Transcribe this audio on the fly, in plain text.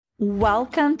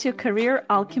Welcome to Career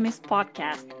Alchemist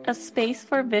Podcast, a space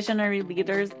for visionary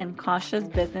leaders and conscious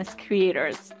business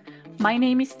creators. My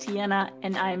name is Tiana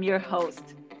and I am your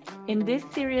host. In this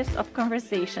series of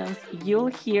conversations, you'll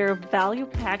hear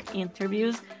value-packed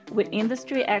interviews with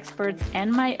industry experts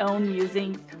and my own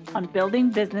musings on building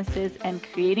businesses and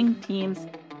creating teams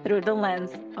through the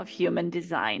lens of human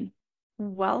design.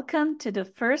 Welcome to the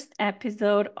first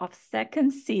episode of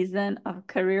second season of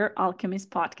Career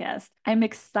Alchemist Podcast. I'm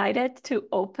excited to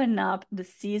open up the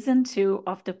season 2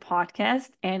 of the podcast.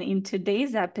 And in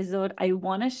today's episode, I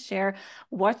want to share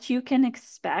what you can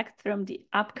expect from the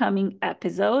upcoming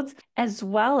episodes, as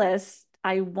well as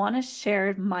I want to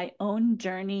share my own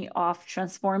journey of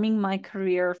transforming my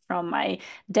career from my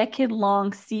decade-long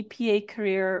CPA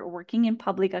career working in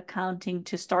public accounting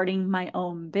to starting my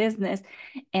own business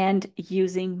and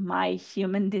using my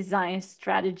human design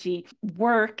strategy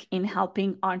work in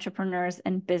helping entrepreneurs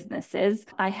and businesses.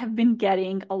 I have been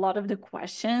getting a lot of the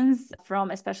questions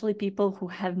from especially people who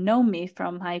have known me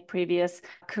from my previous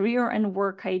career and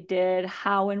work I did,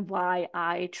 how and why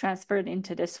I transferred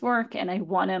into this work. And I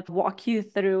want to walk you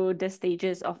through the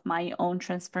stages of my own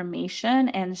transformation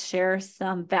and share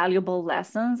some valuable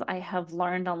lessons I have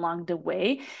learned along the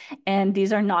way. And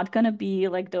these are not going to be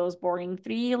like those boring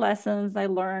 3 lessons I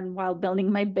learned while building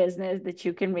my business that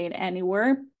you can read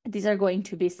anywhere. These are going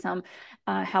to be some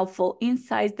helpful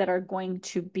insights that are going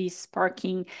to be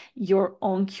sparking your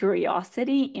own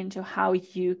curiosity into how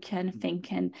you can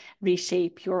think and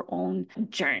reshape your own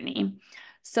journey.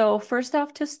 So first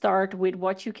off, to start with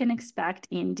what you can expect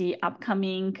in the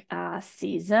upcoming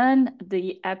season,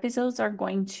 the episodes are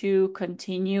going to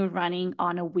continue running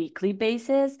on a weekly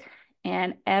basis.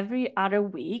 And every other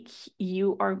week,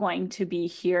 you are going to be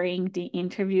hearing the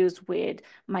interviews with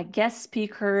my guest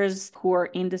speakers who are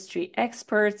industry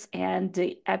experts. And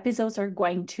the episodes are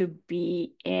going to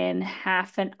be in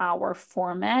half an hour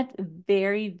format,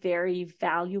 very, very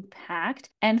value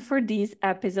packed. And for these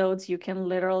episodes, you can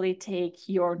literally take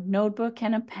your notebook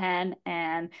and a pen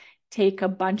and take a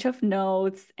bunch of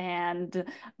notes and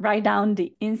write down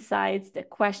the insights, the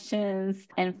questions,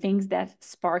 and things that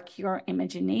spark your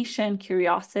imagination,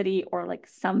 curiosity, or like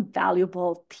some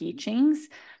valuable teachings.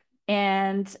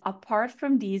 And apart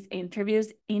from these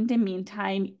interviews, in the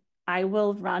meantime, I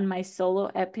will run my solo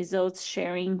episodes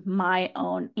sharing my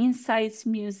own insights,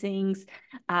 musings,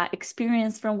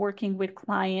 experience from working with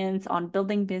clients on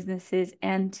building businesses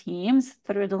and teams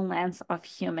through the lens of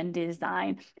human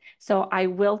design. So I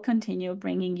will continue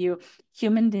bringing you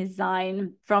human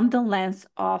design from the lens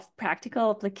of practical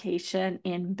application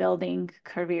in building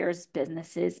careers,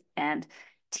 businesses, and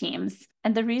teams.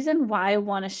 And the reason why I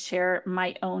want to share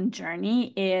my own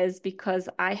journey is because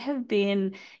I have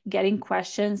been getting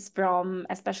questions from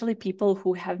especially people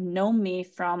who have known me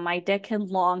from my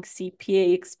decade-long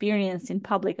CPA experience in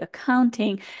public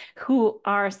accounting, who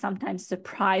are sometimes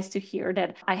surprised to hear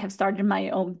that I have started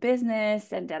my own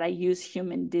business and that I use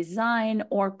human design,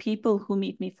 or people who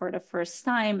meet me for the first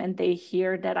time and they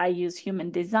hear that I use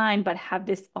human design but have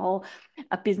this all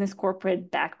a business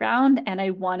corporate background. And I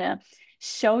want to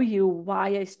show you why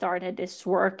I started this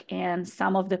work and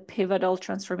some of the pivotal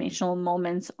transformational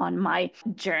moments on my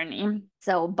journey.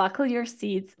 So buckle your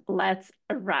seats, let's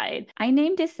ride. I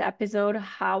named this episode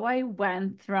How I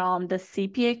Went from the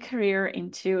CPA career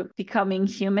into becoming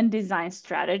human design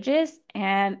strategist.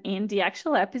 And in the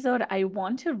actual episode, I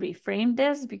want to reframe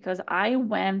this because I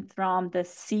went from the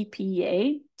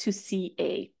CPA to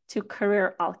CA, to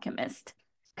career alchemist.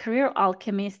 Career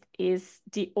alchemist is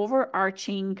the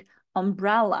overarching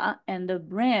umbrella and the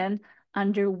brand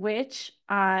under which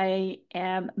I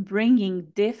am bringing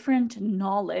different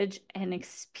knowledge and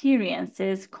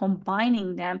experiences,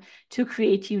 combining them to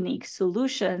create unique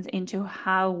solutions into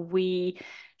how we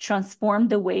transform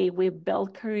the way we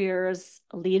build careers,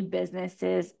 lead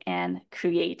businesses, and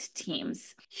create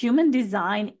teams. Human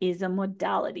design is a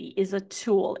modality, is a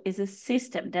tool, is a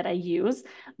system that I use,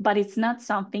 but it's not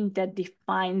something that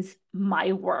defines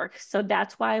my work. So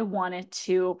that's why I wanted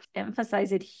to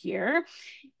emphasize it here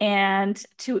and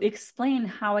to explain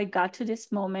how I got to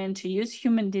this moment to use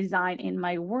human design in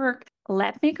my work.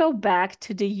 Let me go back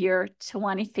to the year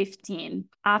 2015.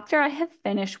 After I had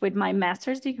finished with my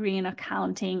master's degree in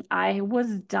accounting, I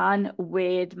was done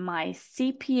with my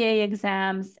CPA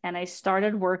exams and I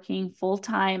started working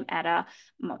full-time at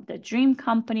the dream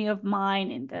company of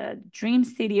mine, in the dream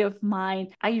city of mine.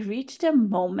 I reached a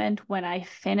moment when I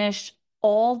finished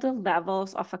all the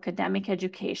levels of academic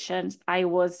education I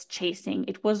was chasing.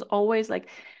 It was always like,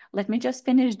 let me just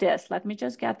finish this. Let me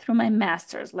just get through my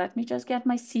master's. Let me just get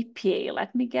my CPA.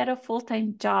 Let me get a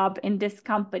full-time job in this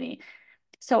company.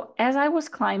 So as I was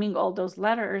climbing all those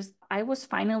ladders, I was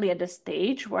finally at the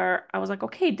stage where I was like,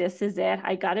 okay, this is it.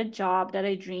 I got a job that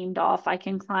I dreamed of. I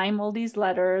can climb all these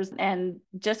ladders and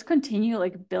just continue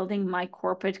like building my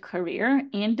corporate career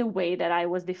in the way that I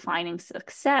was defining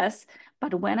success.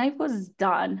 But when I was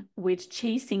done with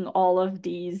chasing all of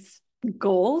these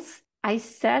goals, I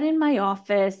sat in my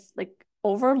office, like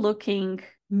overlooking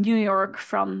New York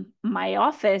from my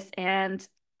office, and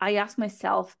I asked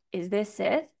myself, is this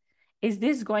it? Is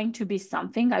this going to be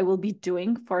something I will be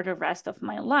doing for the rest of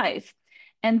my life?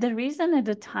 And the reason at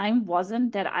the time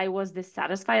wasn't that I was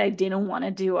dissatisfied. I didn't want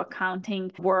to do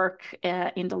accounting work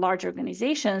in the large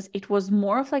organizations. It was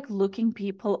more of like looking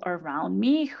people around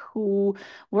me who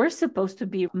were supposed to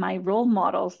be my role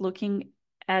models, looking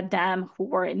at them who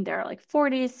were in their like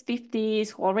 40s, 50s,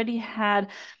 who already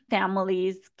had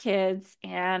families, kids,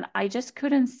 and I just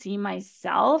couldn't see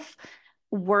myself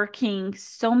working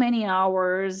so many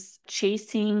hours,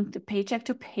 chasing the paycheck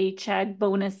to paycheck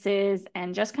bonuses,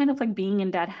 and just kind of like being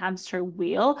in that hamster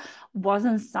wheel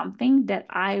wasn't something that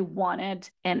I wanted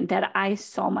and that I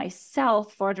saw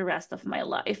myself for the rest of my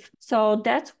life. So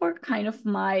that's where kind of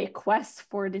my quest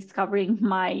for discovering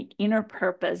my inner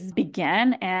purpose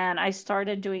began. And I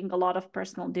started doing a lot of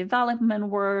personal development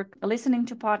work, listening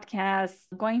to podcasts,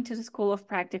 going to the School of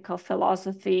Practical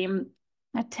Philosophy,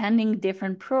 attending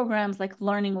different programs like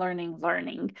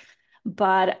learning.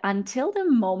 But until the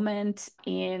moment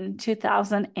in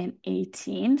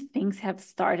 2018, things have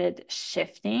started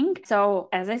shifting. So,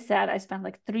 as I said, I spent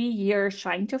like 3 years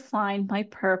trying to find my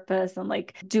purpose and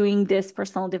like doing this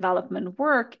personal development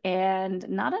work. And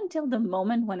not until the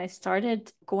moment when I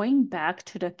started going back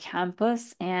to the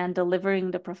campus and delivering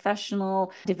the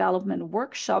professional development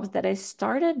workshops that I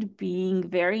started being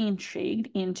very intrigued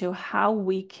into how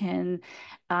we can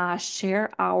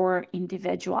share our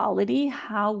individuality,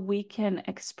 how we can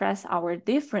express our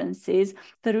differences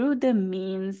through the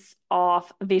means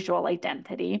of visual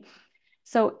identity.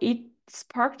 So it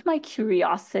sparked my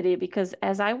curiosity because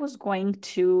as I was going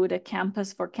to the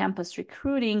campus for campus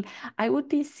recruiting, I would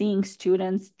be seeing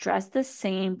students dressed the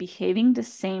same, behaving the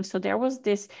same. So there was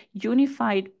this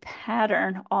unified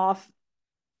pattern of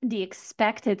the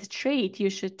expected trait you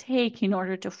should take in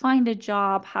order to find a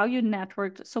job, how you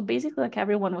networked. So basically, like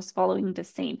everyone was following the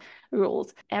same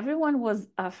rules. Everyone was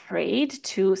afraid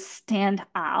to stand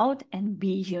out and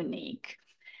be unique.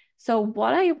 So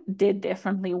what I did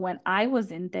differently when I was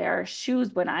in their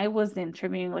shoes, when I was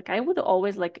interviewing, like I would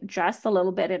always like dress a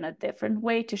little bit in a different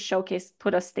way to showcase,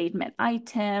 put a statement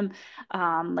item,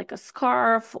 like a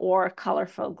scarf or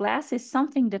colorful glasses,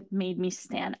 something that made me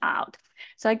stand out.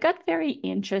 So I got very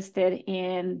interested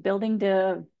in building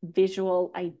the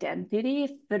visual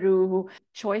identity through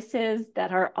choices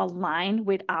that are aligned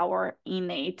with our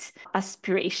innate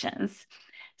aspirations.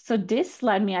 So this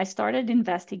led me, I started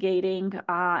investigating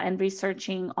and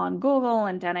researching on Google,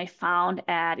 and then I found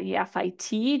at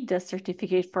FIT the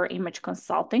Certificate for Image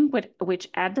Consulting, which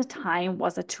at the time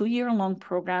was a 2-year-long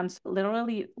program, so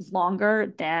literally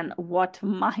longer than what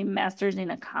my master's in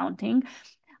accounting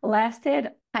lasted.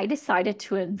 I decided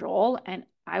to enroll, and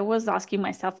I was asking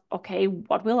myself, okay,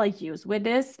 what will I use with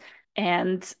this?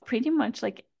 And pretty much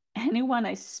like anyone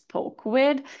I spoke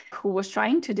with who was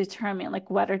trying to determine like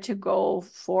whether to go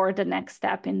for the next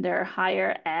step in their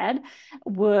higher ed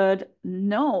would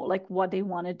know like what they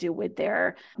want to do with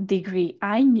their degree.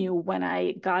 I knew when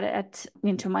I got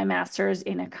into my master's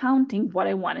in accounting what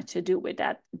I wanted to do with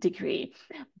that degree.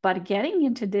 But getting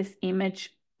into this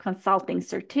image consulting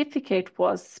certificate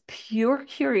was pure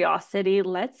curiosity.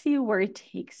 Let's see where it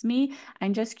takes me.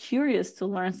 I'm just curious to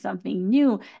learn something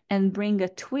new and bring a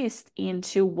twist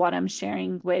into what I'm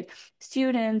sharing with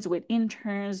students, with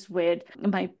interns, with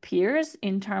my peers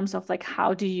in terms of like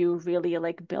how do you really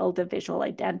like build a visual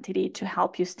identity to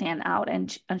help you stand out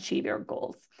and achieve your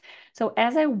goals. So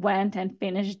as I went and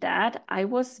finished that, I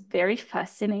was very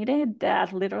fascinated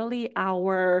that literally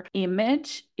our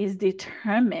image is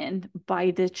determined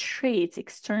by the traits,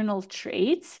 external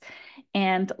traits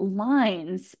and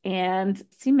lines and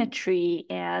symmetry,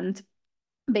 and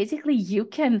basically you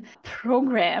can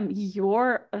program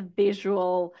your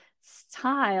visual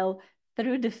style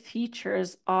through the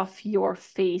features of your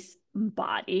face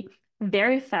body.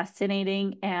 Very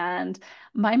fascinating, and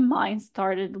my mind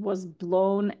was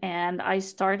blown, and I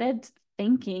started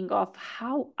thinking of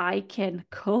how I can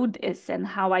code this and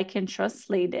how I can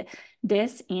translate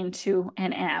this into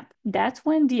an app. That's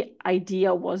when the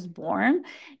idea was born.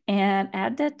 And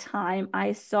at that time,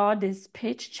 I saw this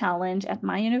pitch challenge at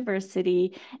my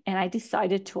university and I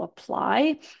decided to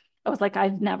apply. I was like,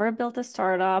 I've never built a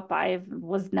startup. I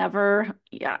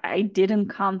didn't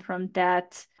come from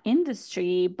that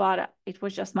industry, but it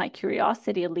was just my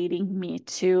curiosity leading me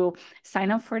to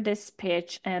sign up for this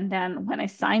pitch. And then when I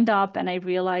signed up and I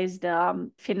realized the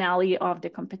finale of the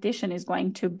competition is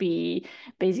going to be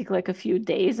basically like a few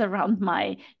days around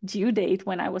my due date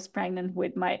when I was pregnant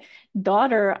with my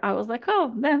daughter, I was like,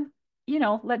 oh, then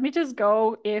let me just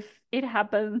go. If it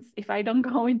happens, if I don't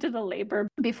go into the labor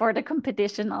before the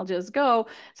competition, I'll just go.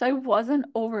 So I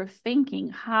wasn't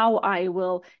overthinking how I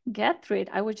will get through it.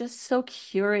 I was just so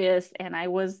curious and I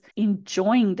was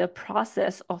enjoying the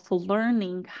process of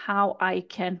learning how I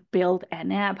can build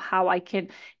an app, how I can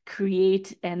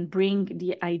create and bring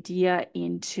the idea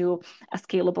into a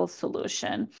scalable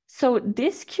solution. So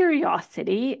this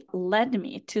curiosity led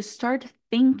me to start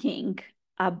thinking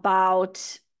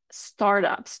about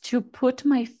startups, to put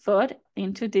my foot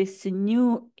into this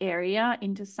new area,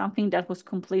 into something that was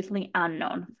completely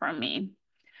unknown for me.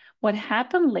 What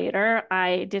happened later,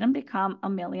 I didn't become a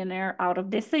millionaire out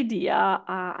of this idea.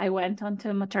 I went on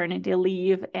to maternity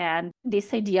leave, and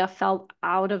this idea fell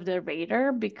out of the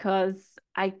radar because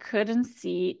I couldn't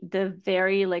see the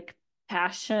very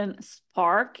passion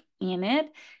spark in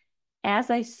it as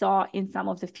I saw in some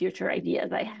of the future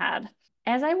ideas I had.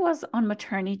 As I was on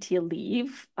maternity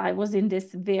leave, I was in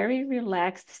this very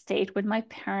relaxed state with my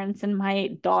parents and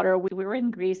my daughter. We were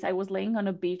in Greece. I was laying on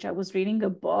a beach. I was reading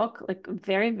a book, like a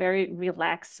very, very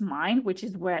relaxed mind, which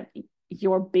is where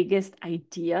your biggest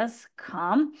ideas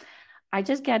come. I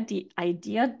just get the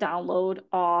idea download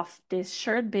of this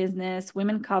shirt business,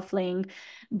 women cuffling,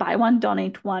 buy one,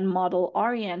 donate one model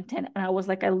oriented. And I was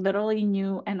like, I literally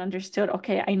knew and understood,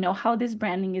 okay, I know how this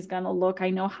branding is going to look. I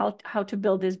know how to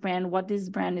build this brand, what this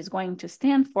brand is going to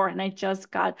stand for. And I just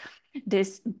got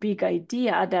this big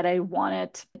idea that I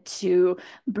wanted to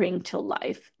bring to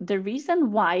life. The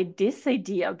reason why this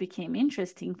idea became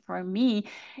interesting for me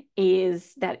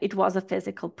is that it was a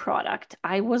physical product.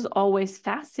 I was always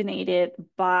fascinated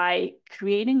by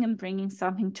creating and bringing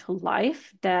something to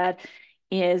life that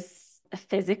is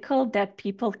physical, that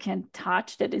people can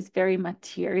touch, that is very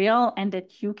material, and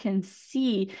that you can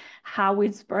see how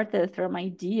it's birthed from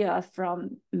idea,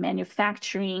 from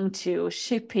manufacturing to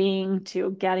shipping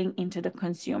to getting into the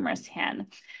consumer's hand.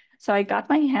 So I got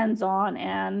my hands on,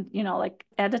 and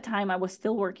at the time I was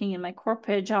still working in my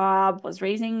corporate job, was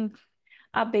raising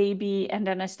a baby, and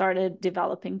then I started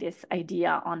developing this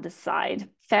idea on the side.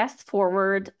 Fast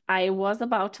forward, I was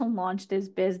about to launch this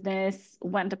business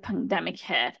when the pandemic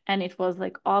hit, and it was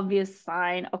like obvious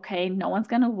sign, okay, no one's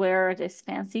gonna wear this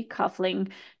fancy cuffling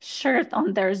shirt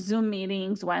on their Zoom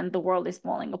meetings when the world is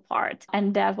falling apart.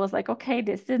 And that was like, okay,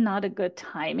 this is not a good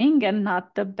timing and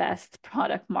not the best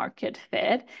product market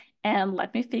fit, and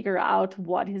let me figure out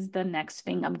what is the next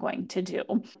thing I'm going to do.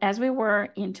 As we were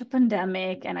into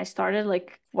pandemic and I started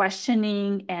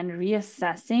questioning and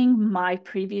reassessing my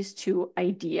previous two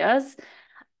ideas,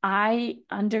 I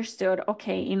understood,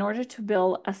 okay, in order to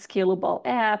build a scalable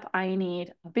app, I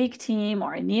need a big team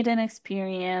or I need an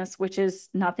experience, which is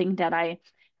nothing that I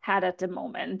had at the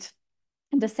moment.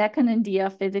 The second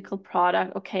idea, physical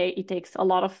product, okay, it takes a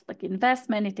lot of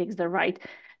investment, it takes the right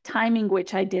timing,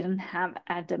 which I didn't have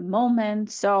at the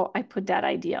moment. So I put that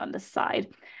idea on the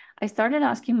side. I started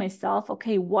asking myself,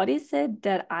 okay, what is it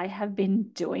that I have been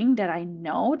doing that I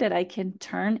know that I can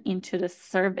turn into the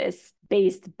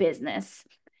service-based business?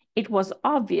 It was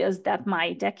obvious that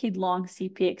my decade-long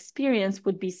CPA experience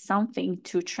would be something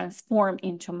to transform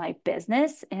into my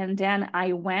business. And then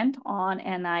I went on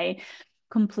and I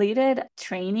completed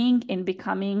training in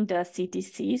becoming the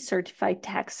CTC, Certified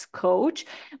Tax Coach,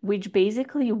 which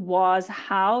basically was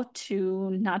how to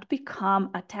not become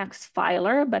a tax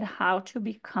filer, but how to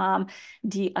become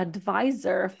the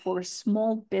advisor for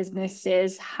small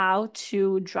businesses, how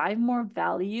to drive more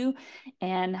value,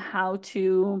 and how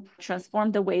to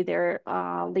transform the way they're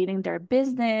leading their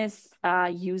business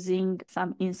using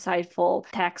some insightful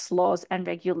tax laws and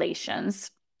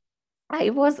regulations. I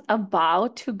was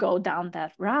about to go down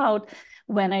that route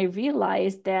when I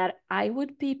realized that I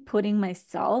would be putting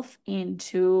myself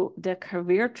into the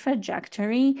career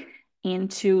trajectory,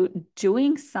 into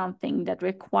doing something that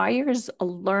requires a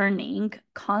learning,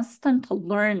 constant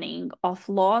learning of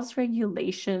laws,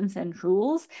 regulations, and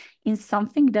rules in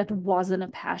something that wasn't a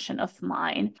passion of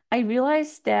mine. I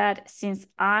realized that since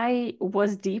I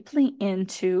was deeply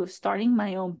into starting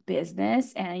my own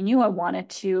business and I knew I wanted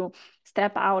to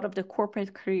step out of the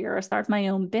corporate career, start my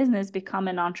own business, become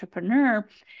an entrepreneur,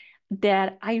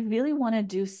 that I really want to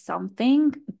do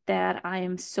something that I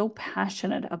am so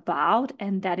passionate about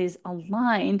and that is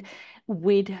aligned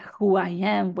with who I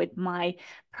am, with my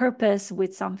purpose,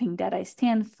 with something that I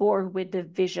stand for, with the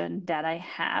vision that I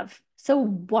have. So,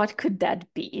 what could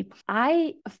that be?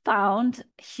 I found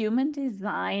human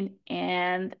design,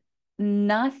 and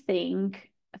nothing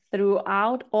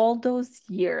throughout all those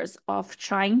years of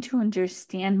trying to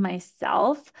understand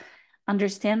myself,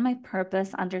 understand my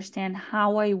purpose, understand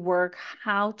how I work,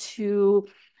 how to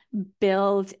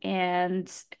build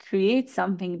and create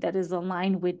something that is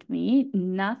aligned with me.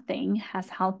 Nothing has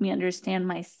helped me understand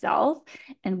myself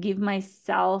and give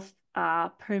myself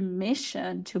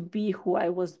permission to be who I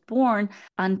was born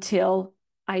until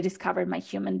I discovered my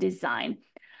human design.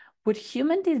 What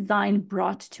human design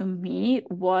brought to me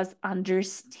was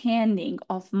understanding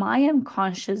of my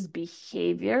unconscious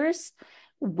behaviors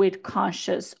with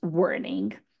conscious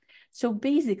wording. So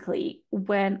basically,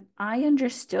 when I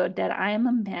understood that I am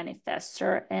a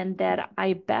manifester and that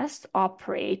I best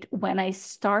operate when I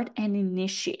start and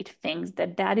initiate things,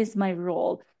 that is my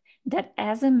role, that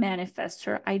as a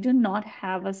manifester, I do not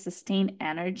have a sustained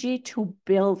energy to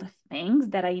build things,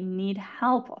 that I need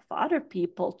help of other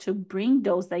people to bring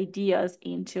those ideas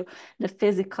into the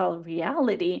physical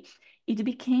reality. It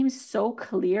became so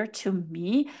clear to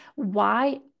me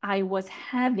why I was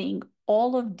having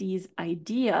all of these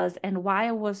ideas and why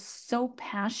I was so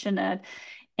passionate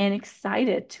and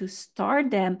excited to start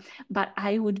them, but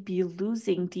I would be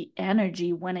losing the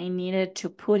energy when I needed to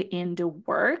put in the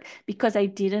work because I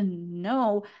didn't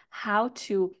know how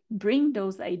to bring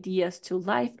those ideas to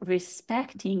life,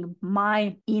 respecting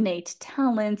my innate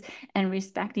talent and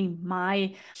respecting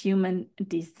my human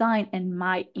design and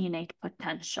my innate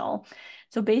potential.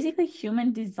 So basically,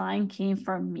 human design came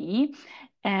for me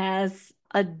as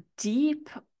a deep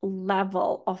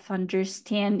level of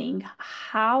understanding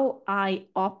how I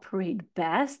operate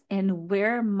best and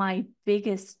where my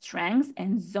biggest strengths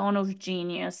and zone of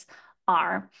genius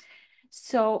are.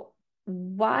 So,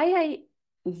 why I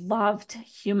loved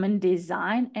human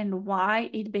design and why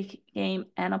it became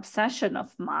an obsession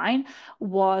of mine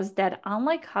was that,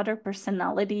 unlike other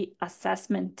personality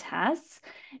assessment tests,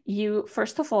 you,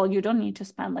 first of all, you don't need to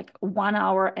spend like 1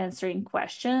 hour answering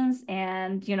questions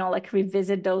and, like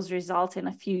revisit those results in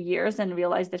a few years and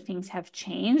realize that things have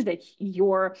changed, that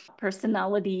your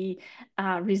personality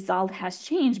result has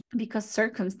changed because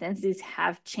circumstances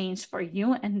have changed for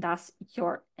you and thus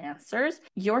your answers.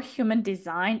 Your human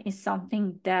design is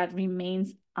something that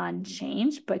remains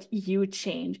unchanged, but you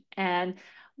change. And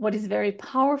what is very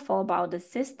powerful about the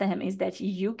system is that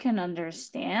you can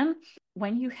understand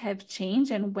when you have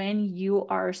changed and when you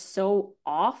are so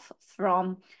off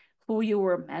from who you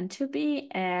were meant to be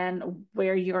and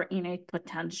where your innate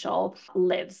potential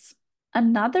lives.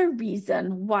 Another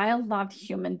reason why I loved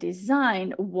human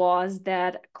design was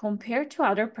that compared to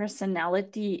other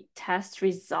personality test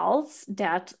results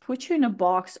that put you in a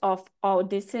box of, oh,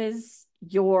 this is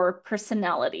your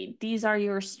personality, these are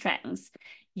your strengths,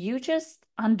 you just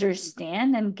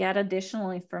understand and get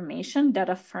additional information that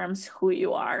affirms who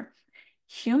you are.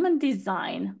 Human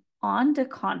design, on the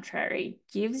contrary,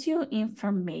 gives you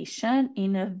information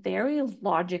in a very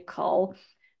logical,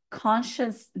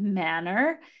 conscious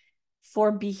manner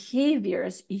for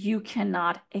behaviors you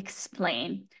cannot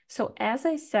explain. So, as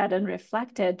I said and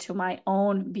reflected to my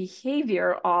own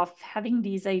behavior of having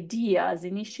these ideas,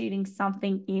 initiating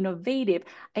something innovative,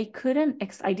 I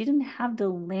didn't have the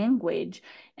language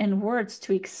and words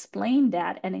to explain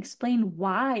that and explain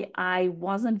why I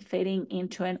wasn't fitting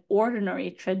into an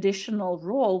ordinary traditional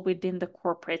role within the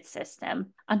corporate system.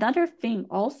 Another thing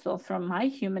also from my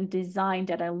human design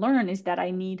that I learned is that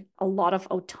I need a lot of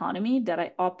autonomy, that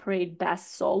I operate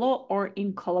best solo or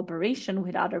in collaboration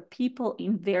with other people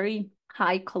in very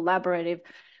high collaborative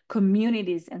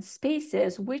communities and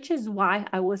spaces, which is why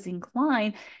I was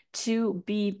inclined to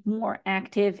be more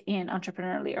active in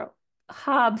entrepreneurial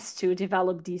hubs, to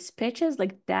develop these pitches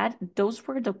like that. Those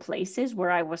were the places where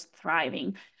I was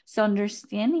thriving. So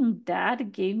understanding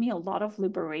that gave me a lot of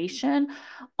liberation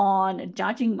on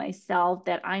judging myself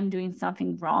that I'm doing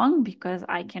something wrong because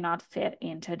I cannot fit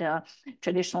into the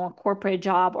traditional corporate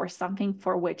job or something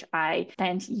for which I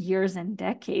spent years and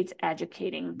decades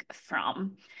educating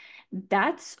from.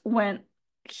 That's when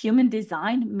human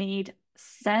design made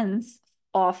sense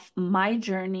of my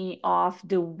journey, of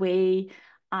the way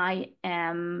I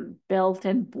am built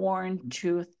and born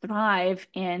to thrive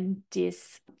in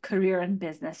this career and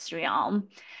business realm.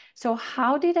 So,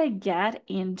 how did I get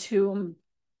into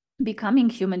becoming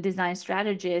human design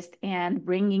strategist and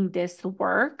bringing this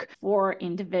work for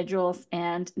individuals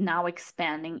and now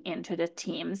expanding into the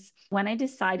teams. When I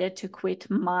decided to quit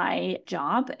my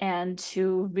job and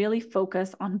to really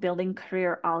focus on building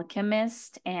Career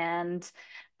Alchemist and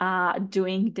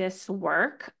doing this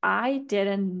work, I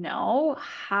didn't know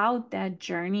how that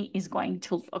journey is going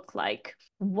to look like.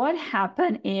 What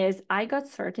happened is I got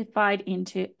certified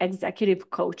into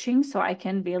executive coaching so I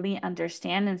can really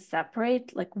understand and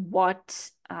separate like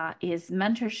what is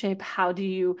mentorship, how do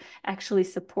you actually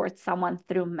support someone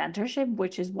through mentorship,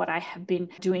 which is what I have been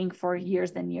doing for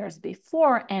years and years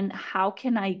before, and how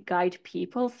can I guide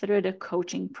people through the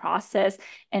coaching process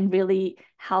and really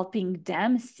helping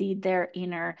them see their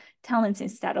inner talents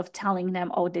instead of telling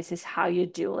them, oh, this is how you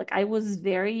do. Like I was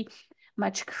very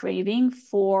much craving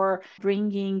for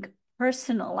bringing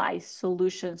personalized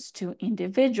solutions to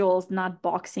individuals, not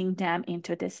boxing them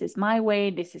into this is my way,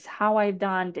 this is how I've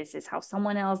done, this is how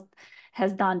someone else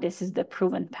has done, this is the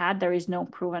proven path. There is no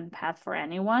proven path for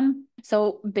anyone.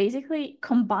 So basically,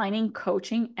 combining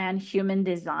coaching and human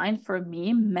design for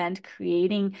me meant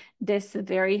creating this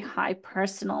very high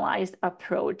personalized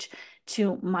approach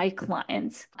to my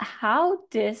clients. How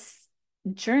this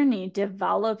journey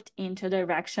developed into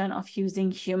direction of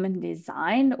using human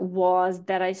design was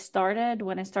that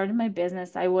when I started my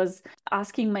business, I was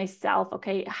asking myself,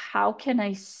 okay, how can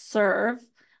I serve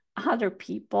other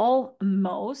people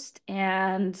most?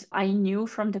 And I knew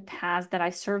from the past that I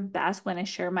serve best when I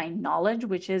share my knowledge,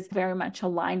 which is very much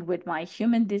aligned with my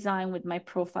human design, with my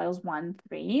profiles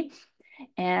 1-3.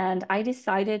 And I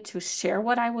decided to share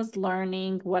what I was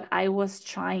learning, what I was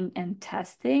trying and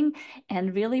testing,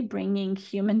 and really bringing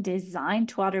human design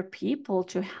to other people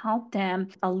to help them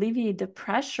alleviate the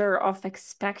pressure of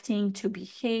expecting to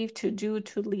behave, to do,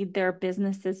 to lead their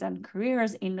businesses and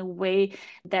careers in a way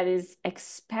that is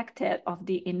expected of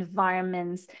the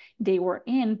environments they were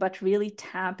in, but really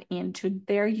tap into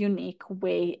their unique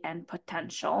way and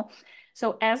potential.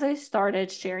 So as I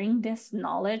started sharing this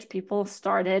knowledge, people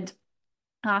started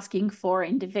asking for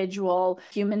individual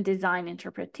human design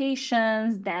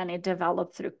interpretations. Then it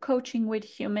developed through coaching with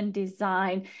human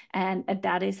design. And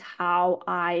that is how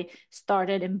I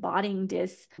started embodying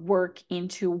this work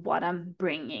into what I'm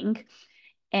bringing.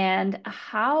 And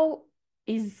how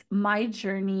is my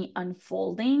journey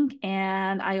unfolding?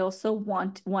 And I also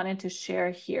wanted to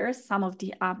share here some of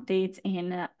the updates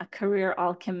in a Career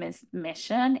Alchemist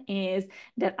mission is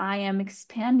that I am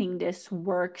expanding this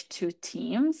work to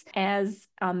teams. As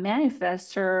a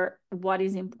manifestor, what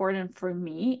is important for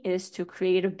me is to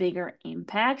create a bigger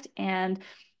impact, and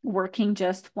working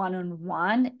just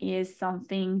one-on-one is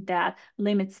something that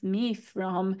limits me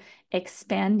from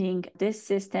expanding this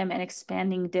system and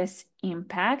expanding this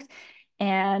impact.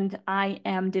 And I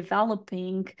am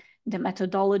developing the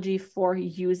methodology for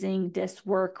using this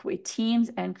work with teams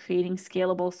and creating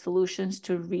scalable solutions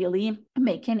to really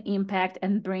make an impact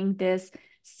and bring this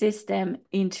system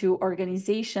into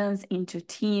organizations, into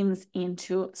teams,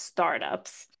 into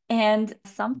startups. And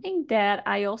something that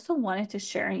I also wanted to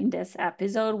share in this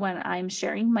episode when I'm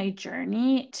sharing my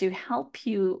journey to help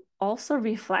you also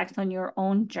reflect on your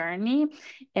own journey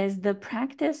is the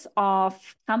practice of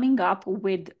coming up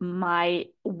with my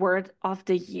word of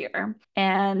the year.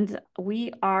 And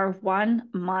we are 1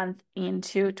 month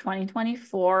into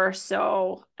 2024.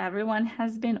 So everyone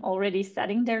has been already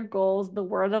setting their goals, the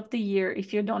word of the year.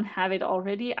 If you don't have it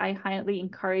already, I highly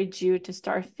encourage you to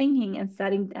start thinking and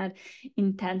setting that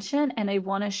intention. And I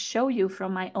want to show you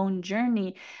from my own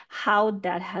journey how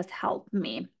that has helped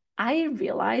me. I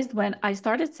realized when I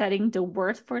started setting the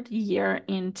word for the year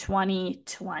in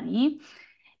 2020,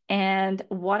 and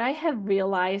what I have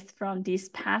realized from these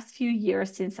past few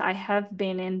years since I have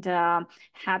been in the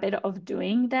habit of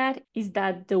doing that is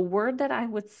that the word that I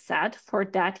would set for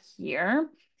that year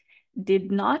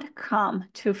did not come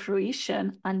to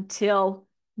fruition until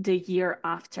the year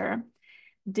after.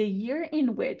 The year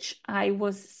in which I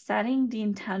was setting the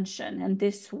intention, and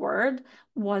this word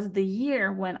was the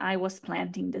year when I was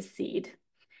planting the seed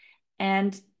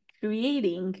and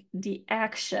creating the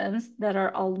actions that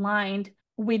are aligned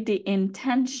with the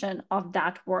intention of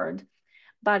that word.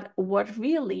 But what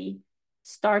really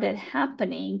started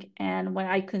happening, and when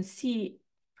I could see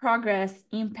progress,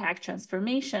 impact,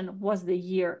 transformation, was the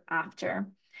year after.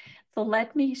 So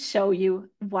let me show you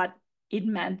what it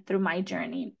meant through my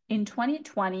journey. In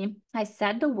 2020, I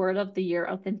said the word of the year,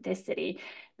 authenticity,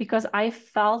 because I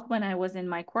felt when I was in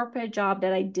my corporate job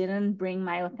that I didn't bring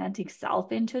my authentic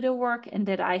self into the work, and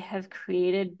that I have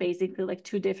created basically like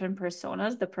two different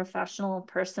personas, the professional,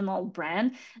 personal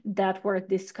brand, that were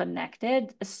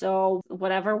disconnected. So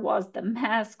whatever was the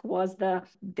mask, was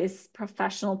this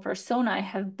professional persona I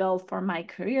have built for my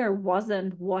career,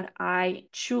 wasn't what I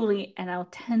truly and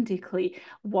authentically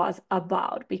was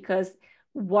about, because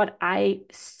what I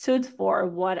stood for,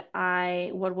 what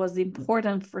was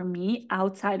important for me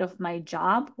outside of my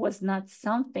job was not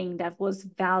something that was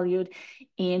valued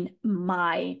in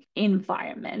my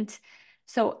environment.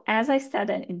 So as I set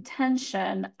an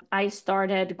intention, I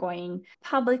started going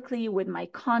publicly with my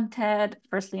content,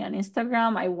 firstly on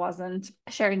Instagram. I wasn't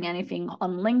sharing anything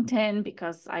on LinkedIn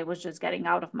because I was just getting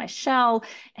out of my shell,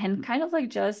 and kind of like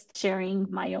just sharing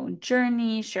my own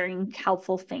journey, sharing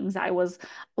helpful things I was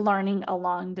learning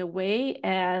along the way,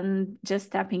 and just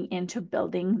stepping into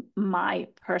building my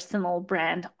personal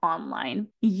brand online.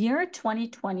 Year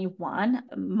 2021,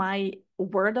 my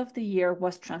word of the year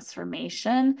was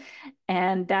transformation.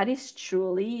 And that is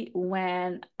truly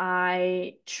when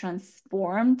I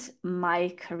transformed my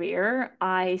career.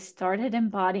 I started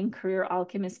embodying career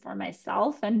alchemist for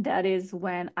myself. And that is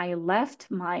when I left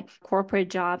my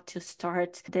corporate job to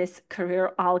start this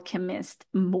career alchemist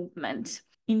movement.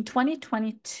 In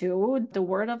 2022, the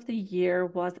word of the year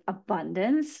was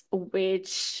abundance,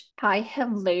 which I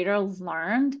have later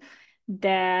learned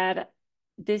that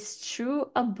this true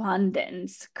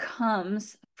abundance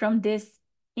comes from this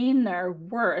inner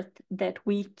worth that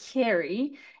we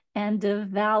carry and the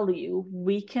value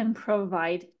we can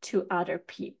provide to other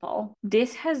people.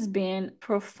 This has been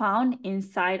profound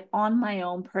insight on my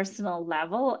own personal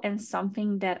level, and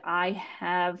something that I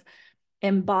have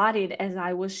embodied as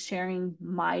I was sharing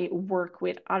my work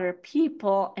with other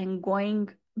people and going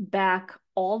back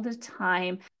all the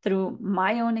time through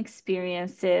my own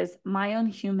experiences, my own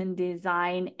human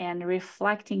design, and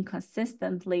reflecting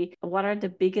consistently what are the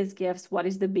biggest gifts, what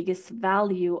is the biggest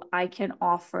value I can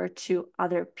offer to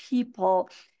other people,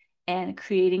 and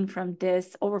creating from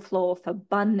this overflow of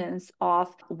abundance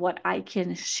of what I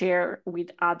can share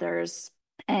with others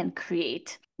and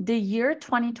create. The year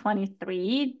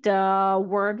 2023, the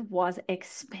word was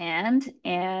expand,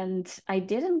 and I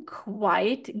didn't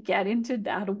quite get into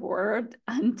that word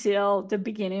until the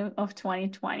beginning of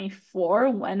 2024,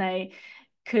 when I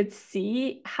could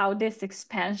see how this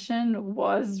expansion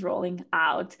was rolling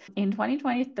out. In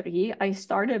 2023, I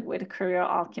started with Career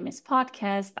Alchemist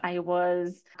podcast. I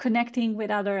was connecting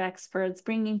with other experts,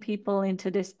 bringing people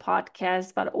into this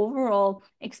podcast, but overall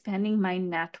expanding my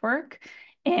network.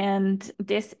 And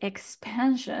this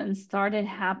expansion started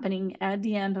happening at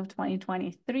the end of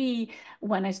 2023,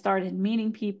 when I started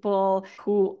meeting people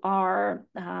who are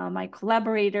my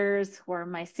collaborators, who are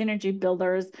my synergy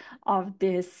builders of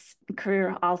this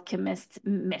Career Alchemist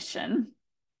mission.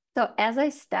 So as I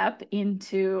step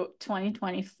into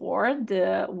 2024,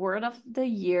 the word of the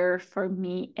year for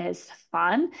me is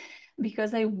fun,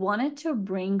 because I wanted to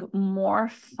bring more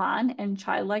fun and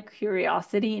childlike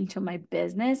curiosity into my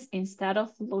business, instead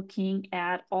of looking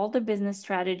at all the business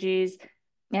strategies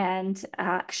and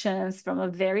actions from a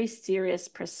very serious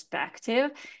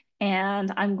perspective.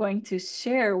 And I'm going to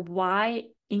share why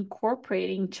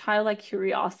incorporating childlike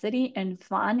curiosity and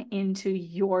fun into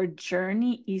your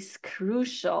journey is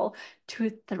crucial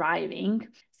to thriving.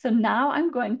 So now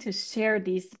I'm going to share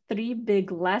these 3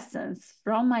 big lessons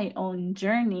from my own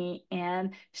journey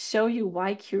and show you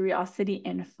why curiosity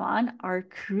and fun are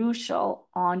crucial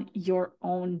on your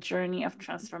own journey of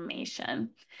transformation.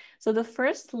 So the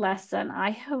first lesson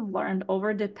I have learned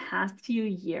over the past few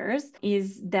years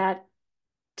is that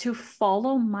to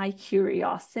follow my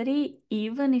curiosity,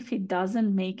 even if it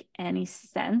doesn't make any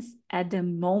sense at the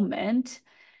moment,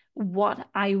 what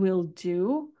I will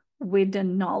do with the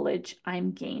knowledge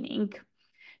I'm gaining.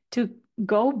 To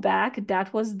go back,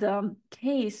 that was the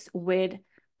case with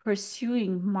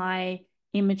pursuing my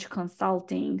image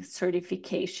consulting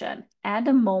certification. At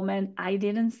the moment, I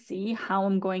didn't see how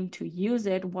I'm going to use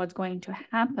it, what's going to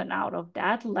happen out of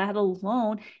that, let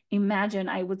alone imagine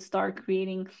I would start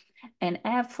creating an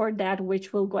app for that,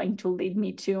 which will going to lead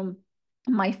me to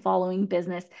my following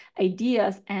business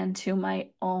ideas and to my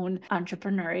own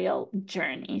entrepreneurial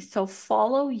journey. So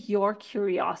follow your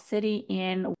curiosity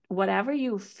in whatever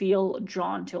you feel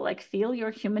drawn to, like feel your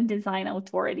human design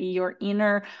authority, your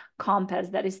inner compass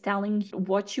that is telling you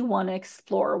what you want to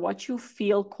explore, what you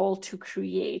feel called to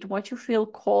create, what you feel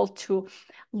called to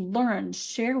learn,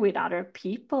 share with other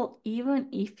people, even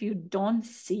if you don't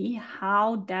see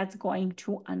how that's going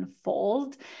to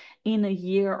unfold in a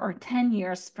year or 10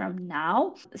 years from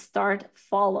now. Start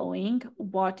following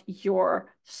what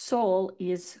your soul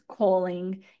is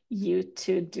calling you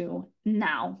to do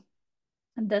now.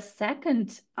 The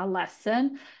second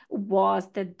lesson was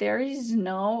that there is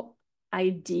no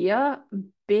idea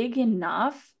big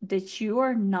enough that you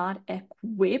are not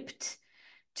equipped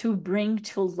to bring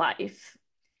to life,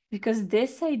 because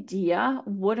this idea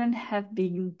wouldn't have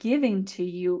been given to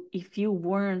you if you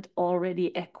weren't already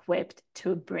equipped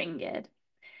to bring it.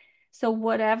 So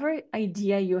whatever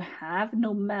idea you have,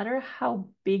 no matter how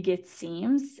big it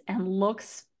seems and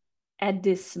looks at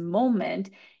this moment,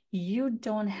 you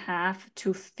don't have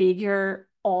to figure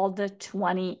all the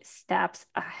 20 steps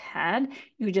ahead.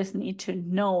 You just need to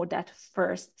know that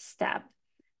first step.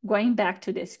 Going back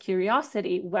to this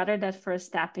curiosity, whether that first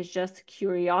step is just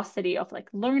curiosity of like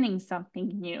learning something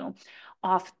new,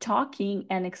 of talking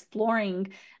and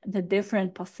exploring the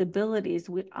different possibilities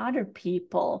with other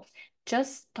people,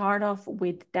 just start off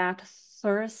with that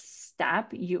first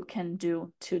step you can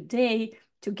do today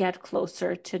to get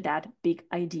closer to that big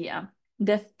idea.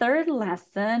 The third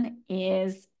lesson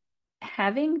is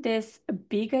having this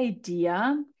big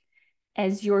idea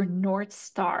as your North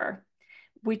Star,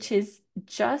 which is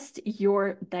just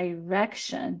your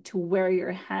direction to where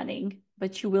you're heading,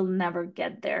 but you will never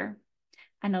get there.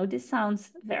 I know this sounds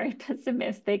very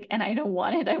pessimistic, and I don't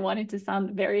want it. I want it to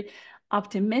sound very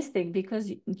optimistic,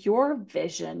 because your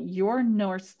vision, your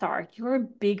North Star, your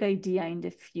big idea in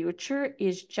the future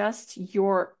is just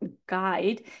your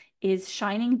guide, is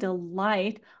shining the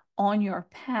light on your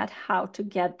path how to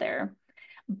get there.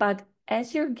 But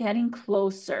as you're getting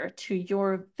closer to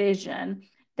your vision,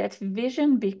 that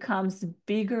vision becomes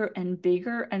bigger and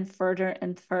bigger and further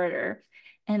and further.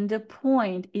 And the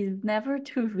point is never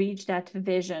to reach that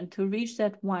vision, to reach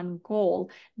that one goal.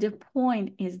 The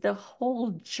point is the whole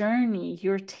journey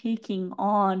you're taking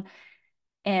on,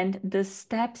 and the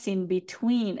steps in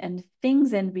between and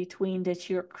things in between that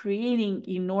you're creating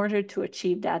in order to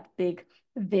achieve that big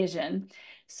vision.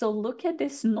 So look at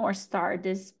this North Star,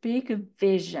 this big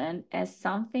vision, as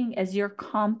something, as your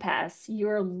compass.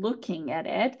 You're looking at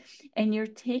it and you're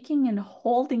taking and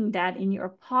holding that in your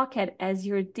pocket as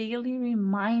your daily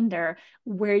reminder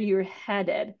where you're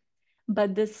headed.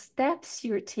 But the steps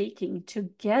you're taking to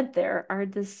get there are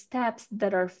the steps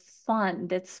that are fun,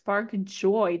 that spark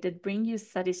joy, that bring you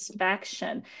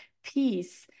satisfaction,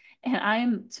 peace. And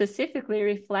I'm specifically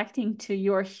reflecting to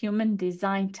your human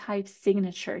design type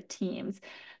signature teams.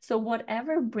 So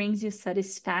whatever brings you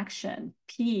satisfaction,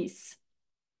 peace,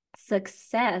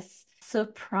 success,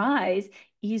 surprise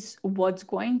is what's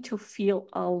going to feel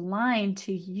aligned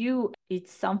to you.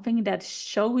 It's something that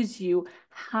shows you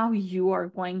how you are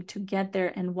going to get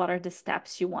there and what are the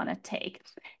steps you want to take.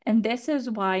 And this is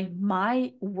why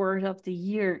my word of the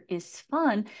year is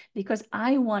fun, because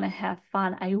I want to have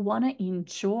fun. I want to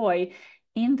enjoy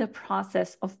in the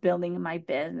process of building my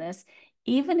business.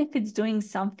 Even if it's doing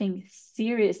something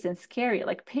serious and scary,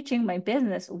 like pitching my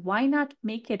business, why not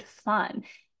make it fun?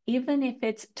 Even if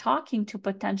it's talking to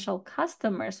potential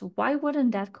customers, why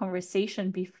wouldn't that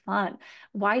conversation be fun?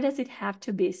 Why does it have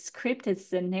to be a scripted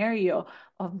scenario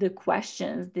of the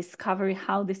questions, discovery,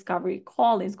 how discovery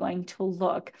call is going to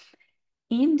look?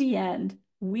 In the end,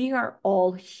 we are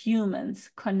all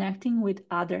humans connecting with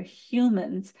other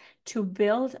humans to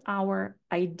build our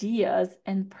ideas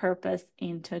and purpose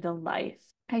into the life.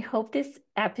 I hope this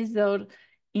episode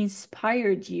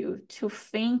inspired you to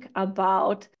think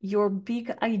about your big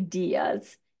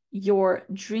ideas, your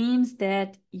dreams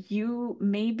that you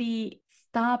maybe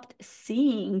stopped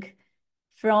seeing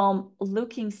from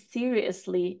looking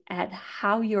seriously at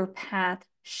how your path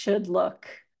should look.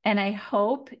 And I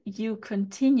hope you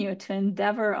continue to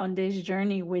endeavor on this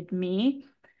journey with me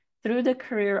through the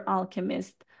Career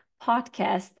Alchemist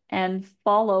podcast and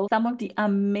follow some of the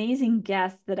amazing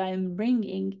guests that I'm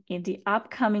bringing in the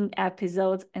upcoming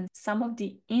episodes and some of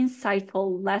the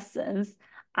insightful lessons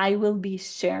I will be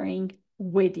sharing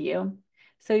with you.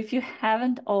 So if you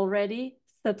haven't already,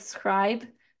 subscribe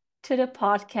to the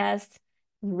podcast,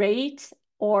 rate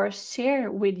or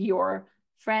share with your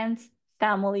friends,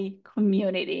 family,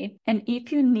 community. And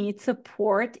if you need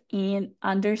support in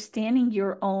understanding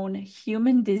your own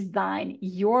human design,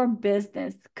 your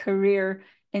business, career,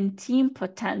 and team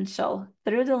potential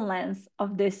through the lens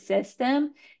of this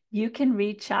system, You can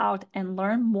reach out and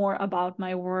learn more about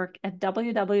my work at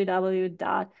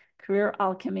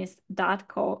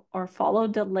www.careeralchemist.co or follow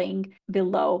the link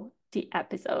below the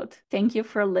episode. Thank you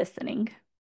for listening.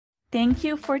 Thank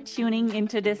you for tuning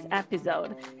into this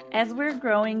episode. As we're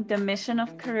growing the mission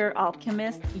of Career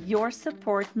Alchemist, your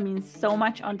support means so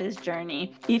much on this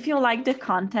journey. If you like the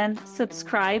content,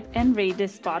 subscribe and rate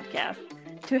this podcast.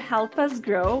 To help us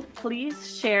grow,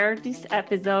 please share this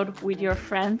episode with your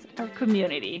friends or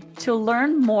community. To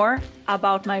learn more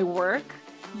about my work,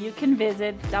 you can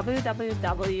visit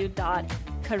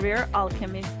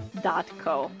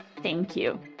www.careeralchemist.co. Thank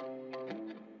you.